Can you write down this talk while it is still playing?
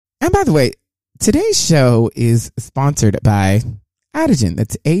And by the way, today's show is sponsored by Adegen.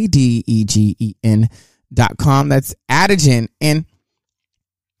 That's ADEGEN.com. That's Adegen. And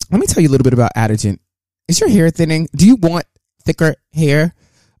let me tell you a little bit about Adegen. Is your hair thinning? Do you want thicker hair?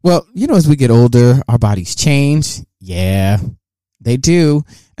 Well, as we get older, our bodies change. Yeah, they do.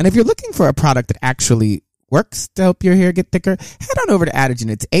 And if you're looking for a product that actually works to help your hair get thicker, head on over to Adegen.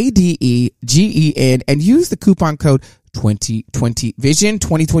 It's ADEGEN and use the coupon code 2020VISION.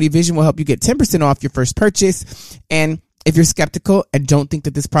 2020VISION will help you get 10% off your first purchase. And if you're skeptical and don't think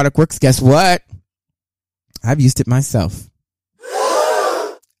that this product works, guess what? I've used it myself.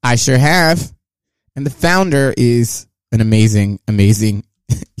 I sure have. And the founder is an amazing, amazing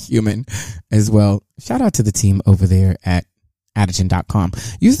human as well. Shout out to the team over there at Adegen.com.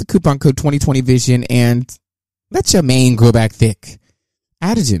 Use the coupon code 2020VISION and let your mane grow back thick.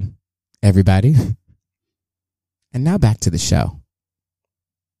 Adegen, everybody. And now back to the show.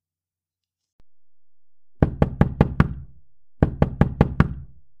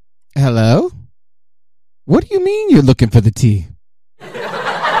 Hello? What do you mean you're looking for the tea?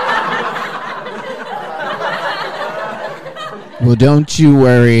 Well, don't you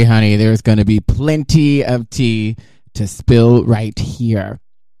worry, honey. There's going to be plenty of tea to spill right here.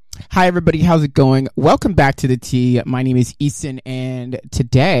 Hi, everybody. How's it going? Welcome back to the tea. My name is Eason, and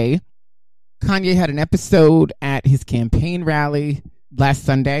today, Kanye had an episode at his campaign rally last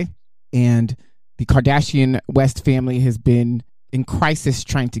Sunday, and the Kardashian West family has been in crisis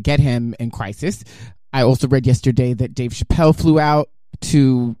trying to get him in crisis. I also read yesterday that Dave Chappelle flew out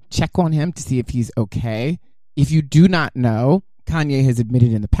to check on him to see if he's okay. If you do not know, Kanye has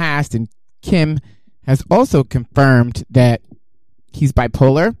admitted in the past, and Kim has also confirmed that he's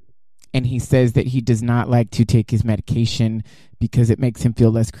bipolar, and he says that he does not like to take his medication because it makes him feel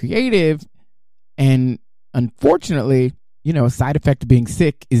less creative. And unfortunately, a side effect of being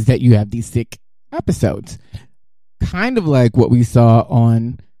sick is that you have these sick episodes. Kind of like what we saw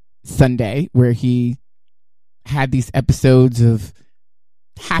on Sunday, where he had these episodes of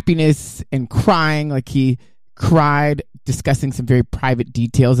happiness and crying, like he cried discussing some very private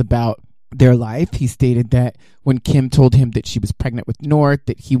details about their life. He stated that when Kim told him that she was pregnant with North,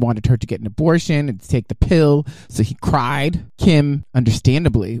 that he wanted her to get an abortion and to take the pill, so he cried. Kim,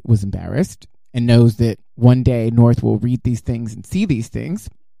 understandably, was embarrassed and knows that one day North will read these things and see these things.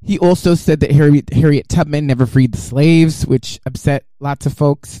 He also said that Harriet Tubman never freed the slaves, which upset lots of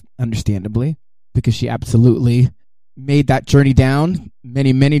folks, understandably, because she absolutely made that journey down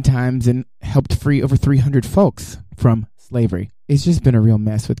many, many times and helped free over 300 folks from slavery. It's just been a real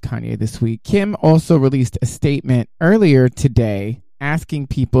mess with Kanye this week. Kim also released a statement earlier today asking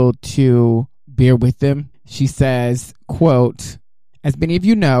people to bear with them. She says, quote, "As many of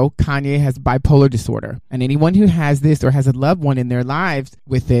you know, Kanye has bipolar disorder, and anyone who has this or has a loved one in their lives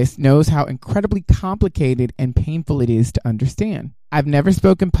with this knows how incredibly complicated and painful it is to understand. I've never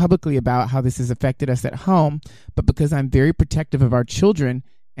spoken publicly about how this has affected us at home, but because I'm very protective of our children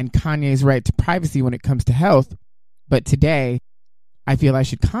and Kanye's right to privacy when it comes to health, but today I feel I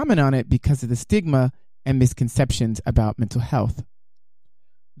should comment on it because of the stigma and misconceptions about mental health.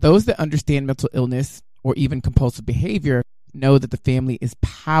 Those that understand mental illness or even compulsive behavior know that the family is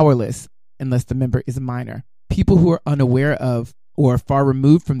powerless unless the member is a minor. People who are unaware of or far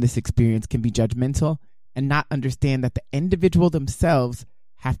removed from this experience can be judgmental and not understand that the individual themselves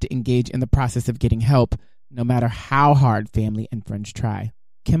have to engage in the process of getting help, no matter how hard family and friends try."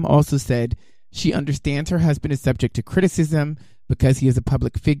 Kim also said she understands her husband is subject to criticism because he is a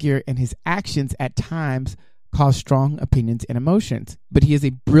public figure and his actions at times cause strong opinions and emotions. But he is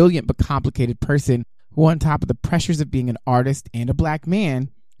a brilliant but complicated person who, on top of the pressures of being an artist and a black man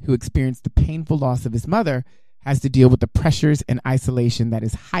who experienced the painful loss of his mother, has to deal with the pressures and isolation that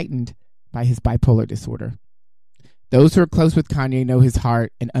is heightened by his bipolar disorder. Those who are close with Kanye know his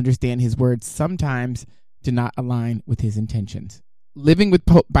heart and understand his words sometimes do not align with his intentions. Living with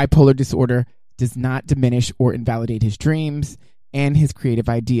bipolar disorder does not diminish or invalidate his dreams and his creative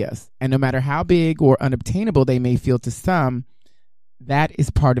ideas. And no matter how big or unobtainable they may feel to some, that is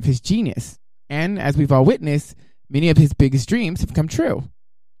part of his genius. And as we've all witnessed, many of his biggest dreams have come true.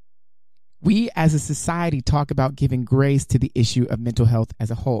 We as a society talk about giving grace to the issue of mental health as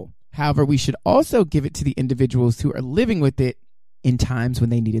a whole. However, we should also give it to the individuals who are living with it in times when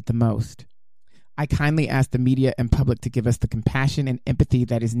they need it the most. I kindly ask the media and public to give us the compassion and empathy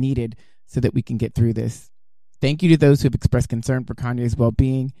that is needed so that we can get through this. Thank you to those who have expressed concern for Kanye's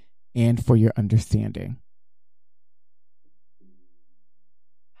well-being and for your understanding.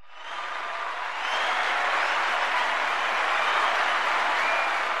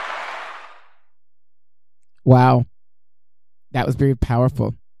 Wow. That was very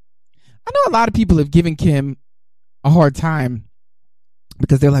powerful. I know a lot of people have given Kim a hard time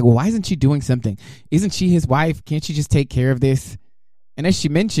because they're like, well, why isn't she doing something? Isn't she his wife? Can't she just take care of this? And as she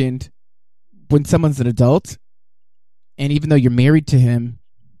mentioned, when someone's an adult, and even though you're married to him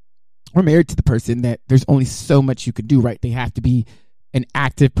or married to the person, that there's only so much you can do, right? They have to be an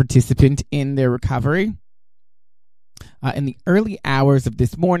active participant in their recovery. In the early hours of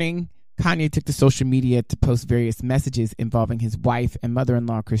this morning, Kanye took to social media to post various messages involving his wife and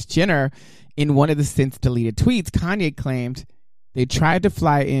mother-in-law, Kris Jenner. In one of the since deleted tweets, Kanye claimed they tried to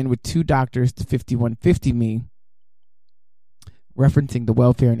fly in with 2 doctors to 5150 me, referencing the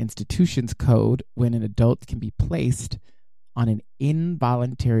Welfare and Institutions Code when an adult can be placed on an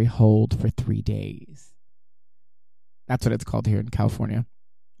involuntary hold for 3 days. That's what it's called here in California.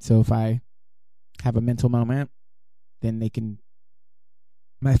 So if I have a mental moment, then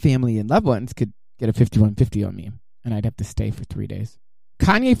my family and loved ones could get a 5150 on me, and I'd have to stay for 3 days.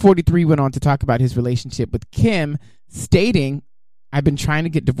 Kanye, 43, went on to talk about his relationship with Kim, stating, I've been trying to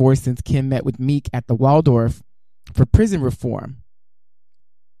get divorced since Kim met with Meek at the Waldorf for prison reform.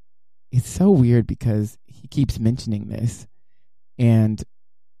 It's so weird because he keeps mentioning this, and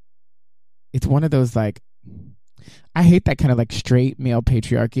it's one of those, like, I hate that kind of like straight male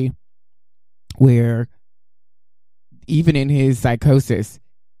patriarchy where even in his psychosis,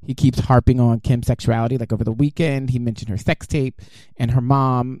 he keeps harping on Kim's sexuality. Like over the weekend, he mentioned her sex tape and her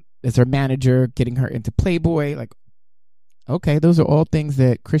mom as her manager getting her into Playboy. Like, okay, those are all things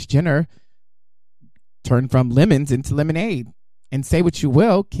that Kris Jenner turned from lemons into lemonade. And say what you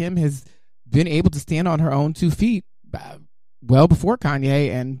will, Kim has been able to stand on her own 2 feet well before Kanye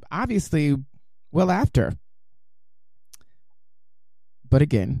and obviously well after. But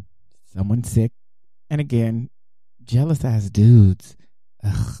again, someone's sick. And again, jealous ass dudes.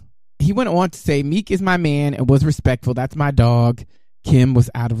 Ugh. He went on to say, Meek is my man and was respectful. That's my dog. Kim was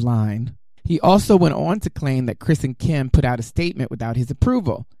out of line. He also went on to claim that Kris and Kim put out a statement without his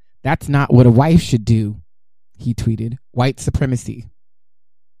approval. That's not what a wife should do, he tweeted. White supremacy.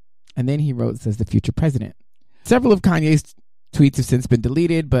 And then he wrote, says the future president. Several of Kanye's tweets have since been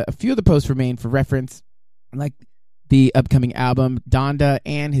deleted, but a few of the posts remain for reference, like the upcoming album, Donda,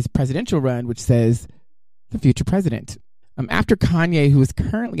 and his presidential run, which says the future president. After Kanye, who is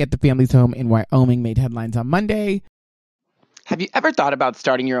currently at the family's home in Wyoming, made headlines on Monday. Have you ever thought about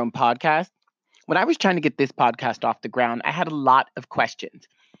starting your own podcast? When I was trying to get this podcast off the ground, I had a lot of questions.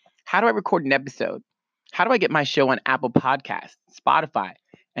 How do I record an episode? How do I get my show on Apple Podcasts, Spotify,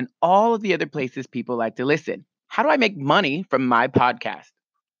 and all of the other places people like to listen? How do I make money from my podcast?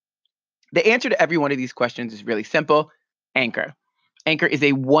 The answer to every one of these questions is really simple: Anchor. Anchor is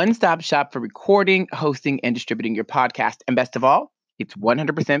a one-stop shop for recording, hosting, and distributing your podcast. And best of all, it's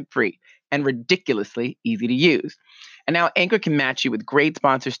 100% free and ridiculously easy to use. And now Anchor can match you with great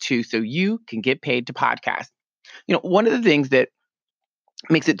sponsors too, so you can get paid to podcast. You know, one of the things that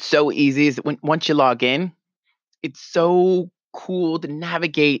makes it so easy is that once you log in, it's so cool to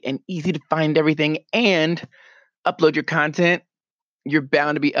navigate and easy to find everything and upload your content. You're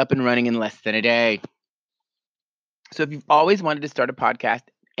bound to be up and running in less than a day. So if you've always wanted to start a podcast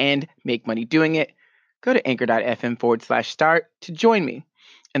and make money doing it, go to anchor.fm/start to join me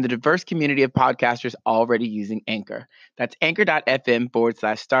and the diverse community of podcasters already using Anchor. That's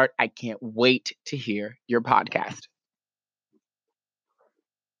anchor.fm/start. I can't wait to hear your podcast.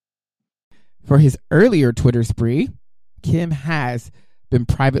 For his earlier Twitter spree, Kim has been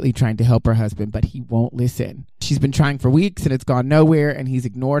privately trying to help her husband, but he won't listen. She's been trying for weeks and it's gone nowhere, and he's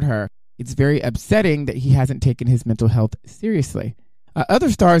ignored her. It's very upsetting that he hasn't taken his mental health seriously. Other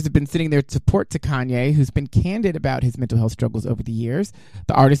stars have been sitting there to support to Kanye, who's been candid about his mental health struggles over the years.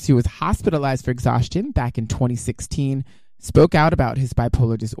 The artist, who was hospitalized for exhaustion back in 2016, spoke out about his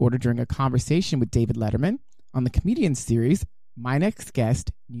bipolar disorder during a conversation with David Letterman on the comedian series My Next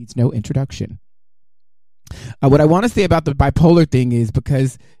Guest Needs No Introduction. What I want to say about the bipolar thing is,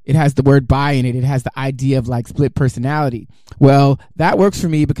 because it has the word bi in it, it has the idea of like split personality. Well, that works for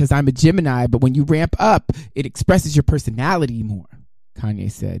me because I'm a Gemini, but when you ramp up, it expresses your personality more, Kanye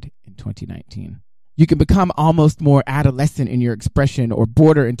said in 2019. You can become almost more adolescent in your expression or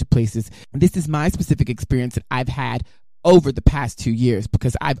border into places. And this is my specific experience that I've had over the past 2 years,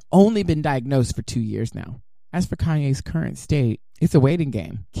 because I've only been diagnosed for 2 years now. As for Kanye's current state, it's a waiting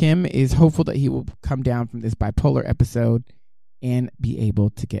game. Kim is hopeful that he will come down from this bipolar episode and be able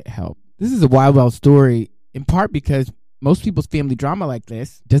to get help. This is a wild story, in part because most people's family drama like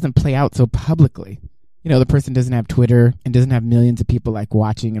this doesn't play out so publicly. You know, the person doesn't have Twitter and doesn't have millions of people like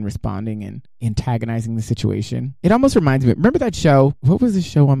watching and responding and antagonizing the situation. It almost reminds me, remember that show? What was the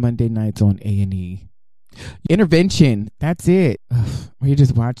show on Monday nights on A&E? Intervention. That's it. Ugh, where you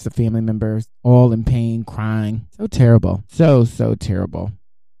just watch the family members all in pain, crying. So terrible. So terrible.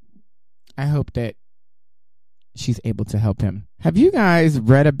 I hope that she's able to help him. Have you guys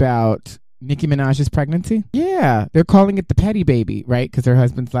read about Nicki Minaj's pregnancy? Yeah, they're calling it the Petty baby, right? Because her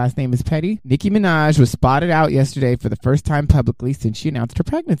husband's last name is Petty. Nicki Minaj was spotted out yesterday for the first time publicly since she announced her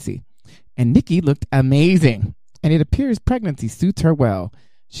pregnancy. And Nicki looked amazing. And it appears pregnancy suits her well.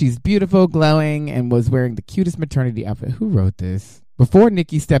 She's beautiful, glowing, and was wearing the cutest maternity outfit. Who wrote this? Before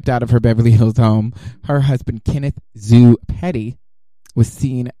Nicki stepped out of her Beverly Hills home, her husband, Kenneth Zoo Petty, was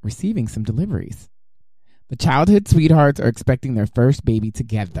seen receiving some deliveries. The childhood sweethearts are expecting their first baby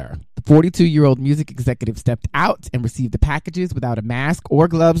together. The 42-year-old music executive stepped out and received the packages without a mask or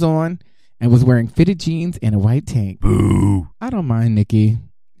gloves on and was wearing fitted jeans and a white tank. Boo. I don't mind Nicki.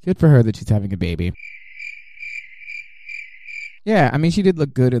 Good for her that she's having a baby. Yeah, I mean, she did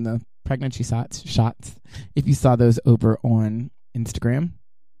look good in the pregnancy shots. If you saw those over on Instagram.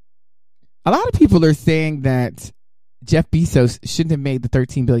 A lot of people are saying that Jeff Bezos shouldn't have made the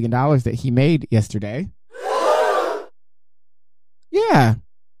 $13 billion that he made yesterday. Yeah.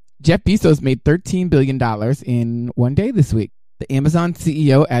 Jeff Bezos made $13 billion in one day this week. The Amazon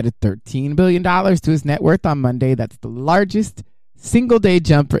CEO added $13 billion to his net worth on Monday. That's the largest single-day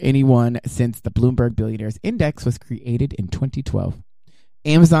jump for anyone since the Bloomberg Billionaires Index was created in 2012.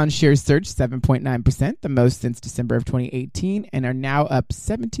 Amazon shares surged 7.9%, the most since December of 2018, and are now up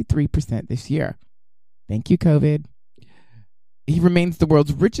 73% this year. Thank you, COVID. He remains the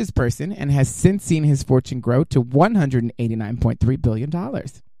world's richest person and has since seen his fortune grow to $189.3 billion.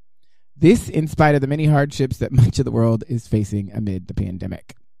 This in spite of the many hardships that much of the world is facing amid the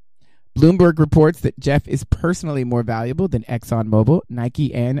pandemic. Bloomberg reports that Jeff is personally more valuable than ExxonMobil,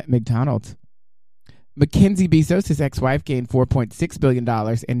 Nike, and McDonald's. Mackenzie Bezos, his ex-wife, gained $4.6 billion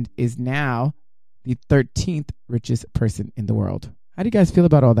and is now the 13th richest person in the world. How do you guys feel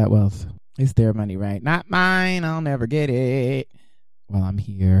about all that wealth? It's their money, right? Not mine. I'll never get it. Well, I'm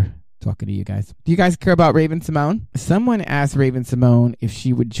here talking to you guys. Do you guys care about Raven-Symoné? Someone asked Raven-Symoné if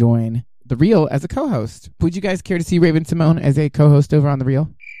she would join The Real as a co-host. Would you guys care to see Raven-Symoné as a co-host over on The Real?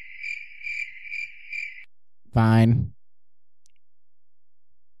 Fine.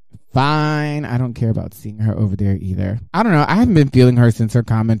 I don't care about seeing her over there either. I don't know. I haven't been feeling her since her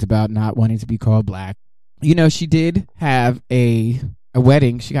comment about not wanting to be called black. You know, she did have a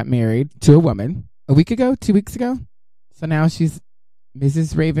wedding. She got married to a woman a week ago, 2 weeks ago. So now she's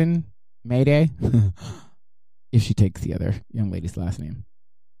Mrs. Raven Mayday. If she takes the other young lady's last name.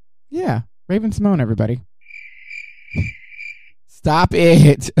 Yeah. Raven-Symoné, everybody. Stop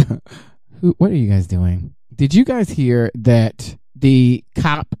it. What are you guys doing? Did you guys hear that the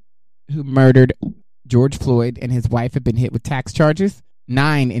cop who murdered George Floyd and his wife have been hit with tax charges?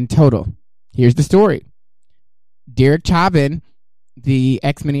 9 in total. Here's the story. Derek Chauvin, the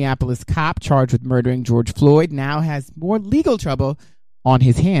ex-Minneapolis cop charged with murdering George Floyd, now has more legal trouble on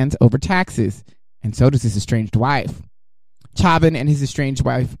his hands over taxes. And so does his estranged wife. Chauvin and his estranged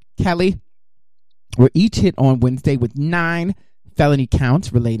wife, Kelly, were each hit on Wednesday with 9 felony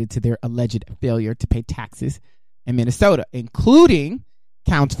counts related to their alleged failure to pay taxes in Minnesota, including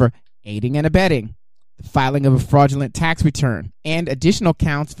counts for aiding and abetting, the filing of a fraudulent tax return, and additional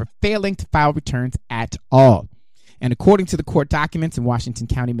counts for failing to file returns at all. And according to the court documents in Washington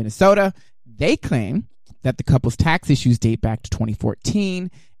County, Minnesota, they claim that the couple's tax issues date back to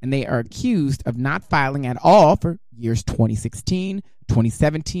 2014, and they are accused of not filing at all for years 2016,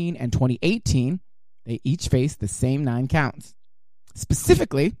 2017, and 2018. They each face the same 9 counts.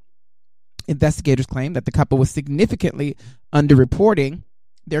 Specifically, investigators claim that the couple was significantly underreporting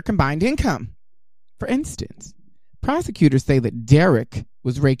their combined income. For instance, prosecutors say that Derek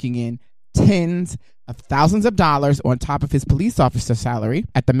was raking in tens of thousands of dollars on top of his police officer salary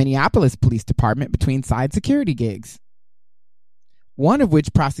at the Minneapolis Police Department between side security gigs, one of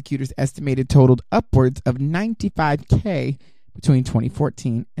which prosecutors estimated totaled upwards of $95,000 between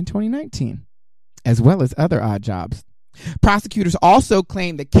 2014 and 2019, as well as other odd jobs. Prosecutors also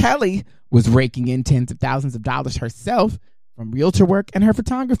claim that Kelly was raking in tens of thousands of dollars herself from realtor work and her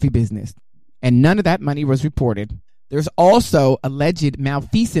photography business, and none of that money was reported. There's also alleged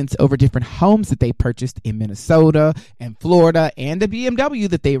malfeasance over different homes that they purchased in Minnesota and Florida, and a BMW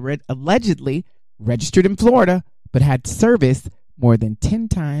that they allegedly registered in Florida but had service more than 10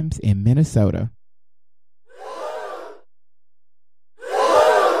 times in Minnesota.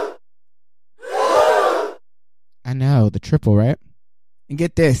 I know, the triple, right? And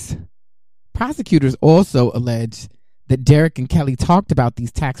get this. Prosecutors also allege that Derek and Kelly talked about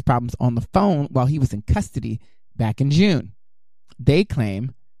these tax problems on the phone while he was in custody back in June. They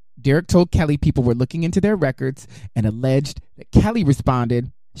claim Derek told Kelly people were looking into their records and alleged that Kelly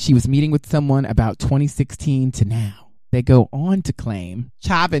responded she was meeting with someone about 2016 to now. They go on to claim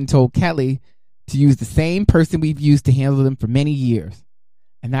Chauvin told Kelly to use the same person we've used to handle them for many years.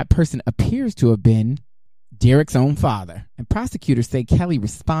 And that person appears to have been Derek's own father. And prosecutors say Kelly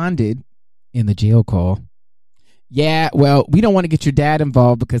responded in the jail call, yeah, well, we don't want to get your dad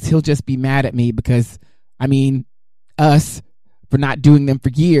involved because he'll just be mad at me because, us for not doing them for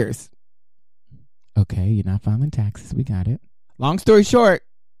years. Okay, you're not filing taxes. We got it. Long story short,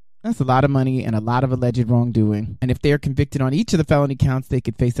 that's a lot of money and a lot of alleged wrongdoing. And if they are convicted on each of the felony counts, they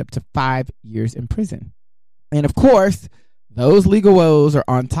could face up to 5 years in prison. And of course, those legal woes are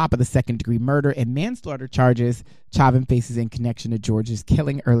on top of the second-degree murder and manslaughter charges Chauvin faces in connection to George's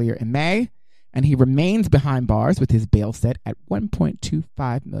killing earlier in May. And he remains behind bars with his bail set at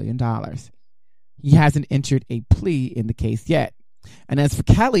 $1.25 million. He hasn't entered a plea in the case yet. And as for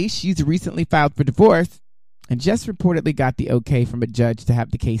Kelly, she's recently filed for divorce and just reportedly got the okay from a judge to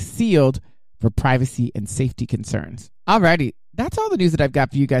have the case sealed for privacy and safety concerns. Alrighty, that's all the news that I've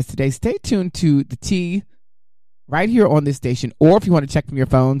got for you guys today. Stay tuned to The Tea right here on this station, or if you want to check from your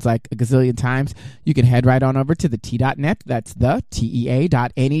phones like a gazillion times, you can head right on over to thetea.net. That's the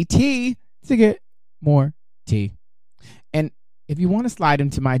TEA.net to get more tea. And if you want to slide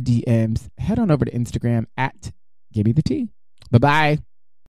into my DMs, head on over to Instagram at GiveMeTheTea. Bye-bye.